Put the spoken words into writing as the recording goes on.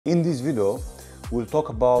In this video, we'll talk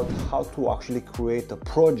about how to actually create a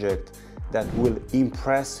project that will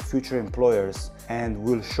impress future employers and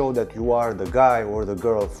will show that you are the guy or the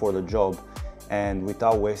girl for the job. And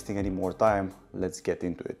without wasting any more time, let's get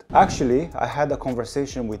into it. Actually, I had a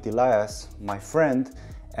conversation with Elias, my friend,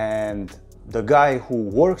 and the guy who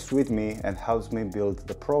works with me and helps me build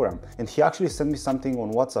the program. And he actually sent me something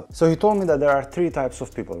on WhatsApp. So he told me that there are three types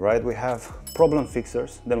of people, right? We have problem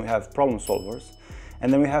fixers, then we have problem solvers,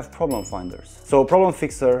 and then we have problem finders. So a problem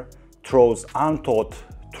fixer throws unthought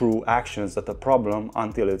through actions at a problem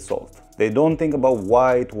until it's solved. They don't think about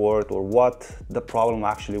why it worked or what the problem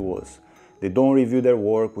actually was. They don't review their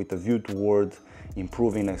work with a view toward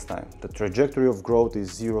improving next time. The trajectory of growth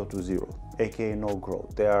is 0 to 0, aka no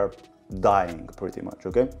growth. They are dying pretty much,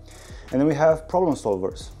 okay? And then we have problem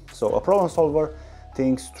solvers. So a problem solver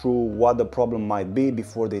thinks through what the problem might be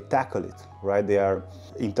before they tackle it, right? They are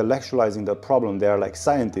intellectualizing the problem. They are like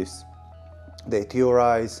scientists. They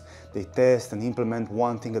theorize, they test and implement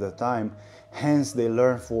one thing at a time. Hence, they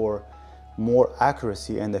learn for more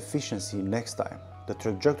accuracy and efficiency next time. The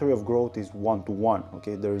trajectory of growth is 1 to 1,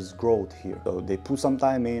 okay? There is growth here. So they put some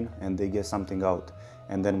time in and they get something out.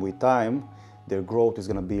 And then with time, their growth is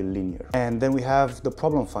gonna be linear. And then we have the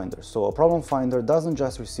problem finder. So a problem finder doesn't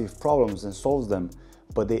just receive problems and solves them,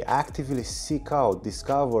 but they actively seek out,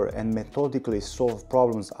 discover, and methodically solve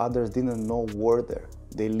problems others didn't know were there.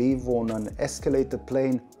 They live on an escalated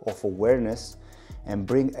plane of awareness and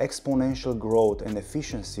bring exponential growth and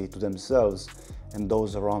efficiency to themselves and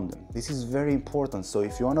those around them. This is very important. So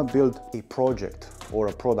if you wanna build a project or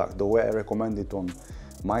a product, the way I recommend it on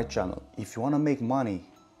my channel, if you wanna make money,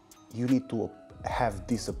 you need to have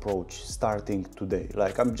this approach starting today.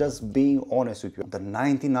 Like, I'm just being honest with you. The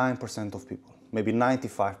 99% of people, maybe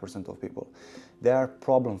 95% of people, they are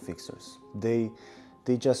problem fixers. They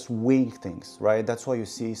just wing things, right? That's why you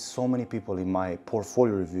see so many people in my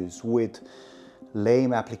portfolio reviews with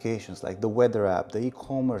lame applications like the weather app, the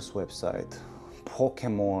e-commerce website,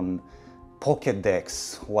 Pokemon,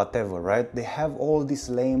 Pokédex, whatever, right? They have all these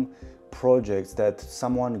lame projects that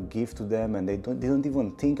someone gives to them and they don't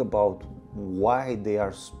even think about why they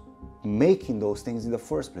are making those things in the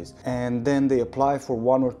first place. And then they apply for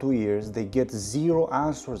 1 or 2 years, they get 0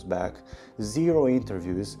 answers back, 0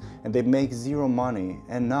 interviews, and they make 0 money.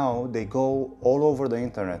 And now they go all over the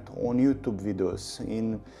internet, on YouTube videos,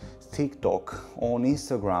 in TikTok, on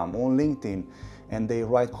Instagram, on LinkedIn, and they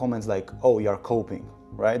write comments like, oh, you're coping,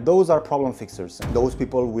 right? Those are problem fixers. Those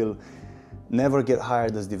people will never get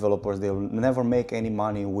hired as developers. They will never make any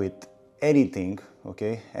money with anything,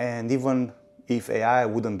 okay? And even if AI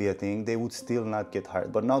wouldn't be a thing, they would still not get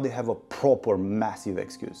hired. But now they have a proper massive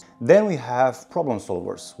excuse. Then we have problem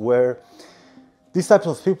solvers, where these types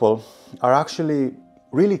of people are actually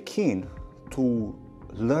really keen to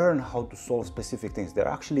learn how to solve specific things. They're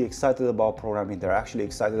actually excited about programming. They're actually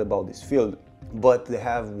excited about this field, but they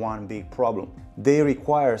have one big problem. They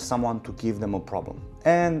require someone to give them a problem.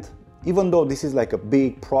 And even though this is like a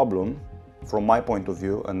big problem from my point of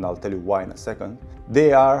view, and I'll tell you why in a second,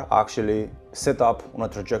 they are actually set up on a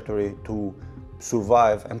trajectory to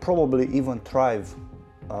survive and probably even thrive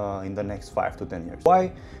in the next 5 to 10 years.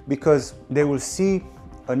 Why? Because they will see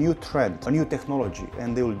a new trend, a new technology,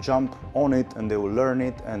 and they will jump on it and they will learn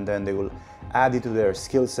it, and then they will add it to their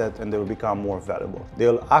skill set and they will become more valuable.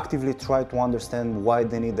 They'll actively try to understand why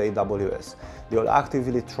they need AWS. They'll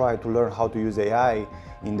actively try to learn how to use AI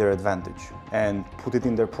in their advantage and put it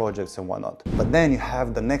in their projects and whatnot. But then you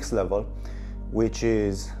have the next level, which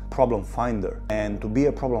is problem finder. And to be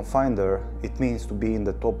a problem finder, it means to be in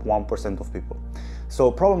the top 1% of people.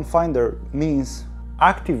 So problem finder means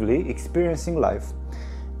actively experiencing life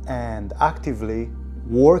and actively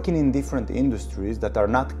working in different industries that are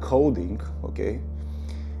not coding, okay?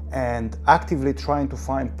 And actively trying to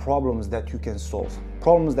find problems that you can solve.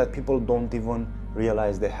 Problems that people don't even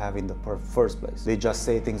realize they have in the first place. They just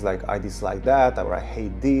say things like, I dislike that, or I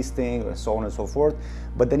hate this thing, and so on and so forth.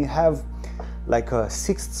 But then you have like a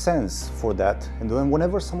sixth sense for that. And then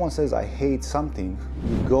whenever someone says, I hate something,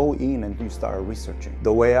 you go in and you start researching.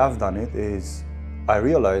 The way I've done it is, I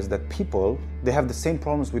realized that people, they have the same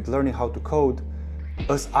problems with learning how to code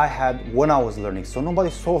as I had when I was learning. So nobody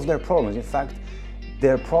solved their problems. In fact,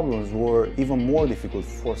 their problems were even more difficult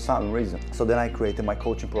for some reason. So then I created my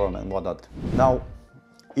coaching program and whatnot. Now,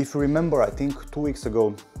 if you remember, I think 2 weeks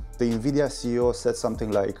ago, the NVIDIA CEO said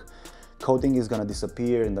something like, coding is gonna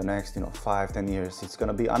disappear in the next 5, 10 years. It's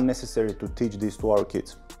gonna be unnecessary to teach this to our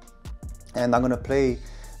kids. And I'm gonna play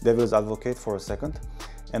devil's advocate for a second,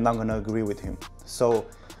 and I'm gonna agree with him. So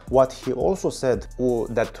what he also said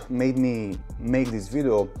that made me make this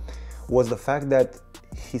video was the fact that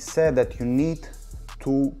he said that you need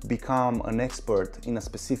to become an expert in a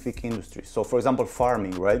specific industry. So for example,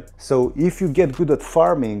 farming, right? So if you get good at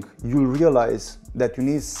farming, you'll realize that you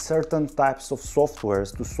need certain types of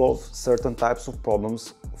softwares to solve certain types of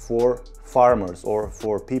problems for farmers or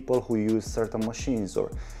for people who use certain machines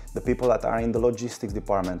or the people that are in the logistics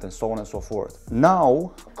department and so on and so forth.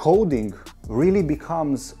 Now, coding really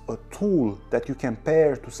becomes a tool that you can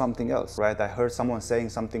pair to something else, right? I heard someone saying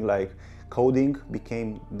something like, coding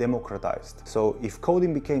became democratized. So if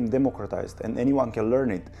coding became democratized and anyone can learn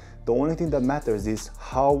it, the only thing that matters is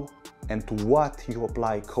how and to what you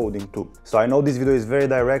apply coding to. So I know this video is very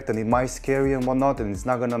direct and it might scare you and whatnot, and it's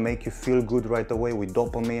not gonna make you feel good right away with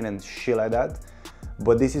dopamine and shit like that.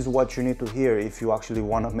 But this is what you need to hear if you actually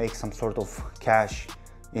want to make some sort of cash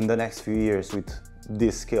in the next few years with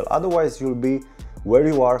this skill. Otherwise, you'll be where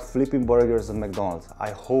you are flipping burgers at McDonald's.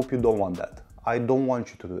 I hope you don't want that. I don't want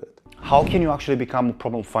you to do that. How can you actually become a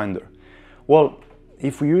problem finder? Well,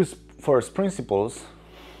 if we use first principles,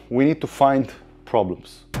 we need to find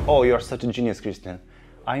problems. Oh, you're such a genius, Christian.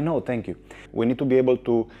 I know, thank you. We need to be able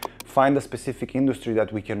to find a specific industry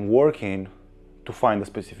that we can work in to find a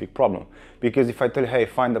specific problem. Because if I tell you, hey,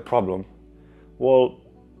 find a problem, well,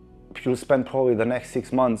 you'll spend probably the next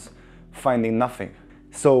 6 months finding nothing.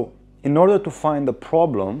 So in order to find a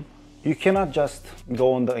problem, you cannot just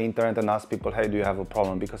go on the internet and ask people, hey, do you have a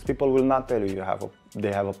problem? Because people will not tell you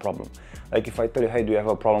they have a problem. Like if I tell you, hey, do you have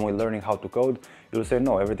a problem with learning how to code? You'll say,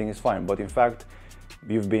 no, everything is fine. But in fact,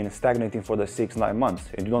 you've been stagnating for the 6-9 months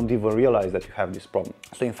and you don't even realize that you have this problem.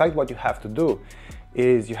 So in fact, what you have to do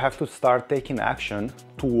is you have to start taking action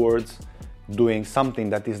towards doing something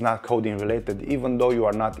that is not coding related, even though you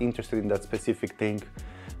are not interested in that specific thing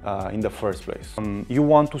in the first place. You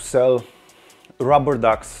want to sell rubber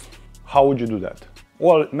ducks. How would you do that?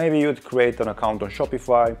 Well, maybe you'd create an account on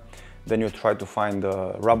Shopify, then you try to find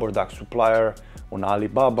a rubber duck supplier on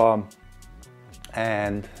Alibaba,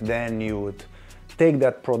 and then you would take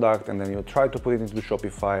that product and then you try to put it into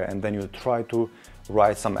Shopify, and then you try to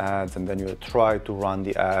write some ads, and then you try to run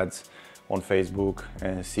the ads on Facebook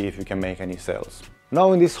and see if you can make any sales.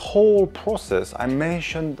 Now in this whole process, I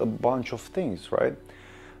mentioned a bunch of things, right?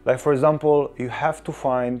 Like for example, you have to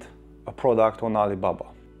find a product on Alibaba.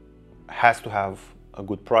 It has to have a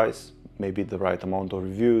good price, maybe the right amount of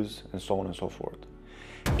reviews, and so on and so forth.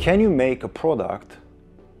 Can you make a product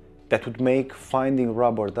that would make finding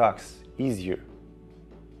rubber ducks easier?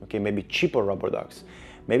 Okay, maybe cheaper rubber ducks.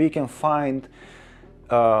 Maybe you can find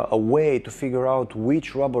a way to figure out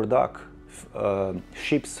which rubber duck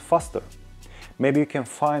ships faster. Maybe you can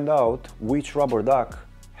find out which rubber duck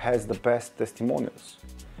has the best testimonials.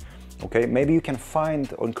 Okay, maybe you can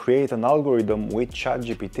find and create an algorithm with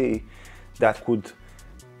ChatGPT that could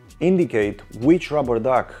indicate which rubber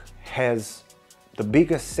duck has the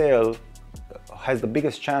biggest sale, has the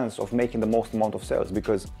biggest chance of making the most amount of sales,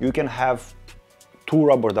 because you can have 2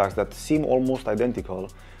 rubber ducks that seem almost identical,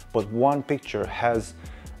 but one picture has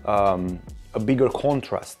a bigger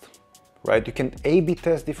contrast, right? You can A/B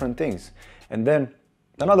test different things. And then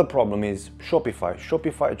another problem is Shopify.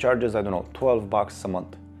 Shopify charges, I don't know, $12 a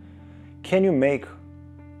month. Can you make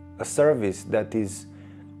a service that is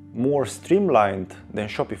more streamlined than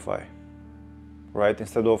Shopify, right?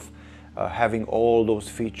 Instead of having all those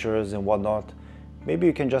features and whatnot, maybe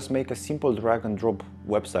you can just make a simple drag and drop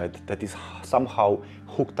website that is somehow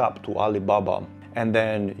hooked up to Alibaba, and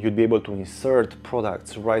then you'd be able to insert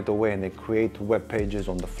products right away and they create web pages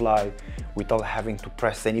on the fly without having to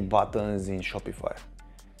press any buttons in Shopify.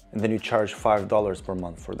 And then you charge $5 per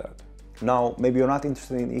month for that. Now, maybe you're not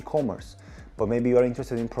interested in e-commerce, but maybe you're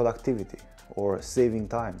interested in productivity or saving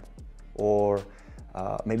time, or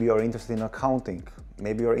maybe you're interested in accounting.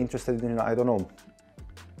 Maybe you're interested in, I don't know,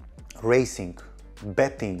 racing,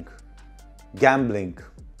 betting, gambling.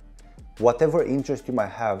 Whatever interest you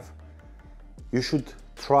might have, you should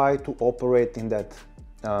try to operate in that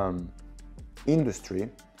industry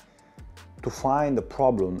to find a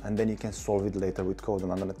problem, and then you can solve it later with code,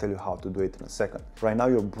 and I'm going to tell you how to do it in a second. Right now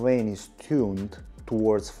your brain is tuned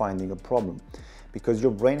towards finding a problem because your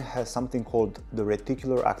brain has something called the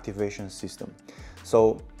reticular activation system.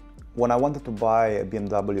 So when I wanted to buy a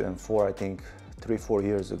BMW M4, I think 3-4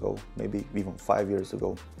 years ago, maybe even 5 years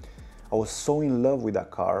ago, I was so in love with that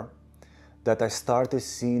car that I started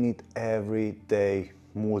seeing it every day,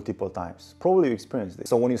 multiple times. Probably you experienced this.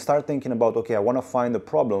 So when you start thinking about, okay, I want to find a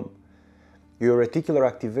problem, your reticular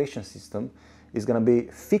activation system is going to be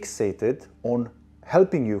fixated on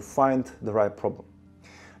helping you find the right problem.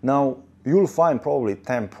 Now, you'll find probably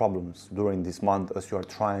 10 problems during this month as you are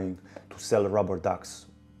trying to sell rubber ducks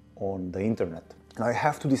on the internet. Now you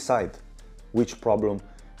have to decide, which problem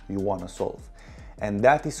you want to solve. And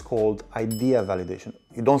that is called idea validation.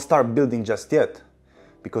 You don't start building just yet,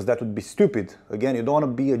 because that would be stupid. Again, you don't want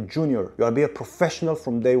to be a junior, you want to be a professional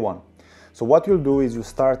from day one. So what you'll do is you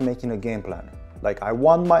start making a game plan. Like, I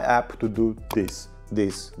want my app to do this,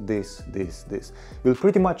 this, this, this, this. You'll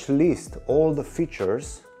pretty much list all the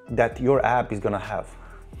features that your app is gonna have.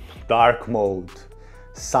 Dark mode,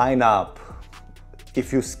 sign up.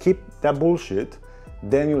 If you skip that bullshit,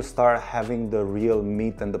 then you'll start having the real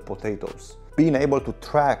meat and the potatoes. Being able to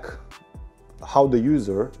track how the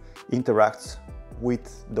user interacts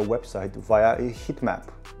with the website via a heat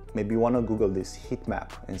map. Maybe you want to Google this heat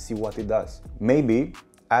map and see what it does. Maybe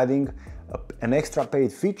adding an extra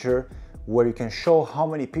paid feature where you can show how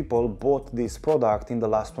many people bought this product in the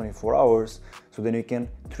last 24 hours, so then you can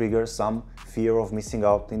trigger some fear of missing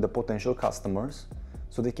out in the potential customers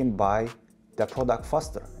so they can buy that product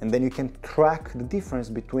faster. And then you can track the difference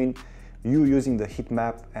between you using the heat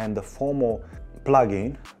map and the FOMO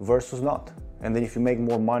plugin versus not. And then if you make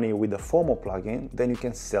more money with the FOMO plugin, then you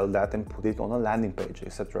can sell that and put it on a landing page,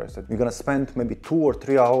 etc. You're gonna spend maybe 2 or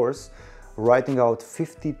 3 hours writing out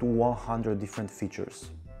 50 to 100 different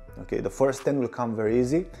features. Okay, the first 10 will come very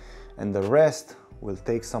easy, and the rest will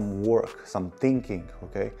take some work, some thinking,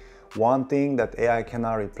 okay? One thing that AI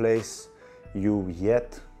cannot replace you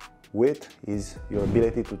yet with is your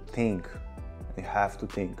ability to think. You have to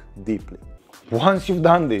think deeply. Once you've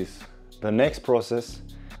done this, the next process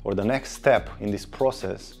or the next step in this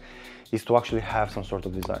process is to actually have some sort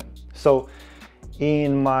of design. So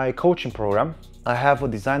in my coaching program, I have a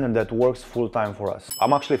designer that works full-time for us.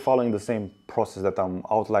 I'm actually following the same process that I'm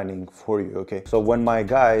outlining for you, okay? So when my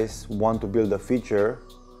guys want to build a feature,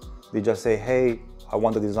 they just say, hey, I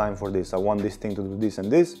want a design for this. I want this thing to do this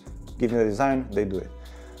and this. Give me the design, they do it.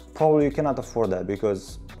 Probably you cannot afford that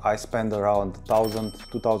because I spend around $1,000,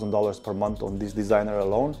 $2,000 per month on this designer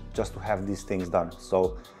alone just to have these things done.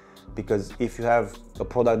 So, because if you have a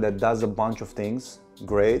product that does a bunch of things,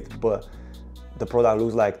 great, but the product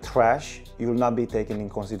looks like trash, you will not be taken in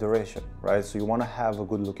consideration, right? So you want to have a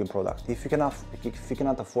good looking product. If you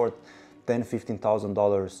cannot afford $10,000,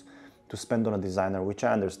 $15,000 to spend on a designer, which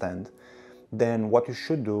I understand, then what you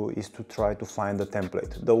should do is to try to find a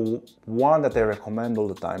template. The one that I recommend all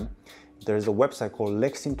the time, there's a website called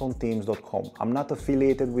lexingtonteams.com. I'm not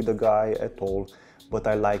affiliated with the guy at all, but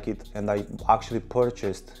I like it and I actually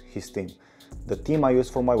purchased his team. The team I use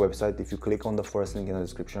for my website, if you click on the first link in the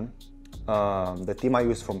description, the team I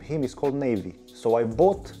use from him is called Navy. So I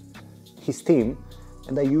bought his team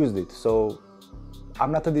and I used it. So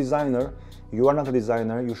I'm not a designer, you are not a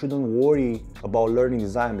designer, you shouldn't worry about learning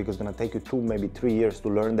design because it's gonna take you 2, maybe 3 years to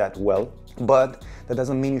learn that well. But that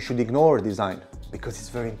doesn't mean you should ignore design because it's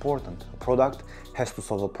very important. A product has to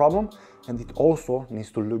solve a problem and it also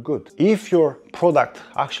needs to look good. If your product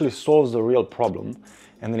actually solves the real problem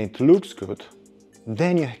and then it looks good,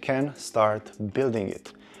 then you can start building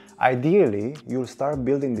it. Ideally, you'll start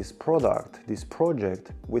building this product, this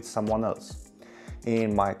project with someone else.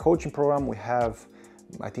 In my coaching program, we have,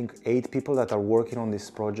 I think, 8 people that are working on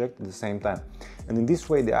this project at the same time. And in this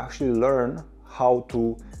way, they actually learn how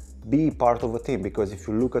to be part of a team, because if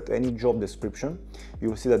you look at any job description, you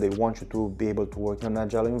will see that they want you to be able to work in an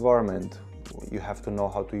agile environment. You have to know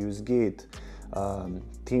how to use Git,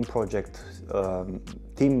 team project,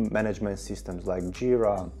 team management systems like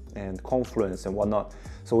Jira and Confluence and whatnot.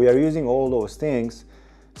 So we are using all those things.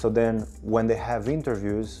 So then when they have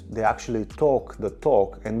interviews, they actually talk the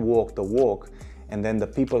talk and walk the walk. And then the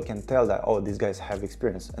people can tell that, oh, these guys have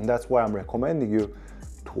experience. And that's why I'm recommending you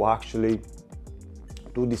to actually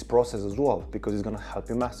do this process as well, because it's gonna help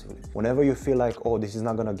you massively. Whenever you feel like, oh, this is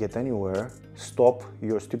not gonna get anywhere, stop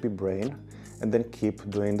your stupid brain and then keep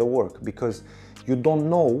doing the work, because you don't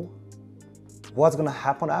know what's gonna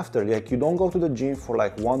happen after. Like, you don't go to the gym for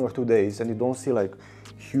like 1 or 2 days and you don't see like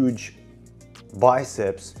huge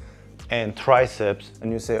biceps and triceps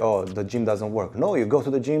and you say, oh, the gym doesn't work. No, you go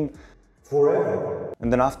to the gym forever.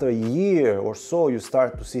 And then after a year or so, you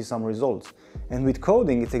start to see some results. And with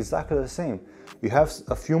coding, it's exactly the same. You have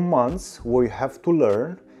a few months where you have to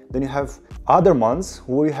learn, then you have other months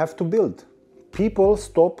where you have to build. People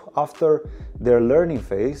stop after their learning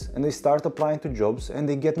phase and they start applying to jobs and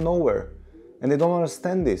they get nowhere. And they don't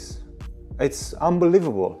understand this. It's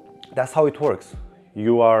unbelievable. That's how it works.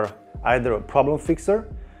 You are either a problem fixer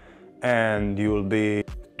and you will be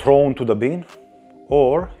thrown to the bin,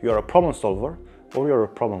 or you're a problem solver, or you're a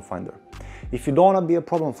problem finder. If you don't want to be a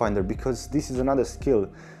problem finder, because this is another skill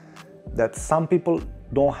that some people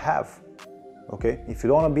don't have, okay? If you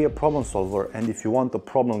don't want to be a problem solver and if you want a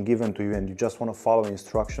problem given to you and you just want to follow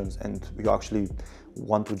instructions and you actually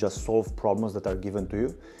want to just solve problems that are given to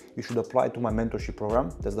you, you should apply to my mentorship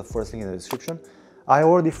program. That's the first link in the description. I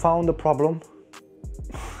already found the problem.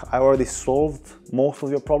 I already solved most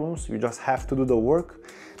of your problems. You just have to do the work.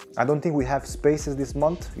 I don't think we have spaces this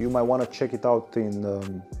month. You might want to check it out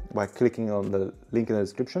by clicking on the link in the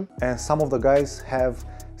description. And some of the guys have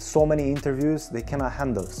so many interviews they cannot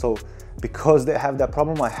handle. So because they have that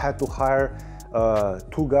problem, I had to hire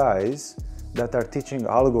 2 guys that are teaching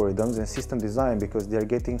algorithms and system design, because they're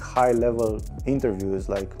getting high-level interviews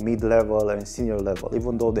like mid-level and senior level,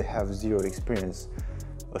 even though they have 0 experience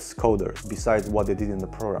as coders besides what they did in the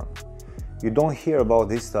program. You don't hear about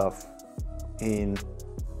this stuff in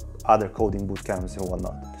other coding bootcamps and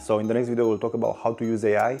whatnot. So in the next video, we'll talk about how to use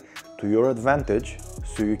AI to your advantage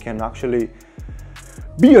so you can actually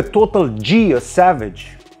be a total G, a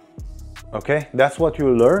savage. Okay, that's what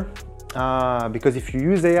you'll learn. Because if you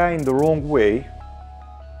use AI in the wrong way,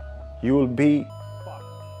 you will be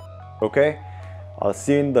fucked. Okay, I'll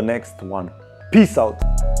see you in the next one. Peace out.